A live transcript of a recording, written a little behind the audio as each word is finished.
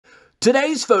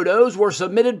Today's photos were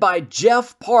submitted by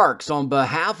Jeff Parks on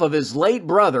behalf of his late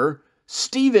brother,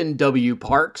 Stephen W.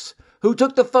 Parks, who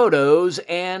took the photos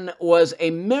and was a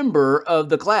member of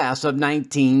the class of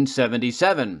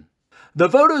 1977. The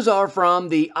photos are from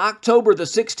the October the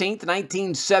 16th,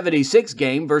 1976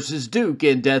 game versus Duke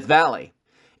in Death Valley.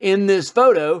 In this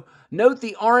photo, note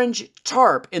the orange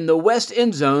tarp in the West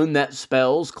Endzone that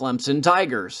spells Clemson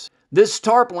Tigers. This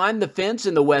tarp lined the fence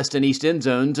in the West and East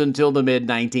Endzones until the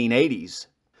mid-1980s.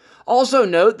 Also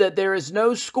note that there is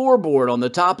no scoreboard on the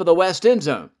top of the West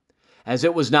Endzone, as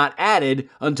it was not added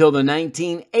until the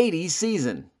 1980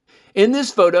 season. In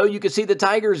this photo, you can see the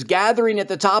Tigers gathering at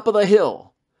the top of the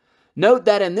hill. Note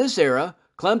that in this era,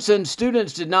 Clemson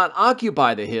students did not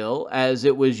occupy the hill, as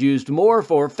it was used more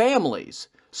for families,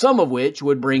 some of which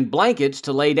would bring blankets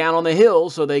to lay down on the hill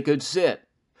so they could sit.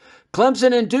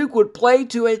 Clemson and Duke would play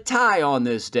to a tie on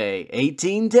this day,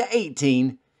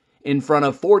 18-18, in front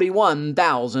of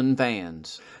 41,000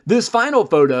 fans. This final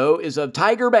photo is of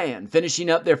Tiger Band finishing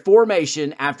up their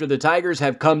formation after the Tigers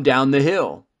have come down the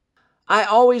hill. I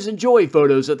always enjoy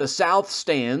photos of the south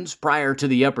stands prior to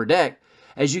the upper deck,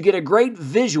 as you get a great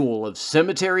visual of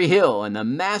Cemetery Hill and the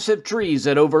massive trees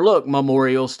that overlook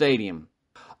Memorial Stadium.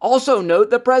 Also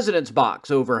note the President's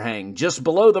Box overhang just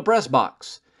below the press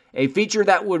box, a feature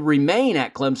that would remain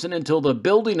at Clemson until the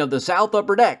building of the South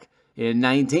Upper Deck in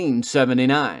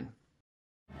 1979.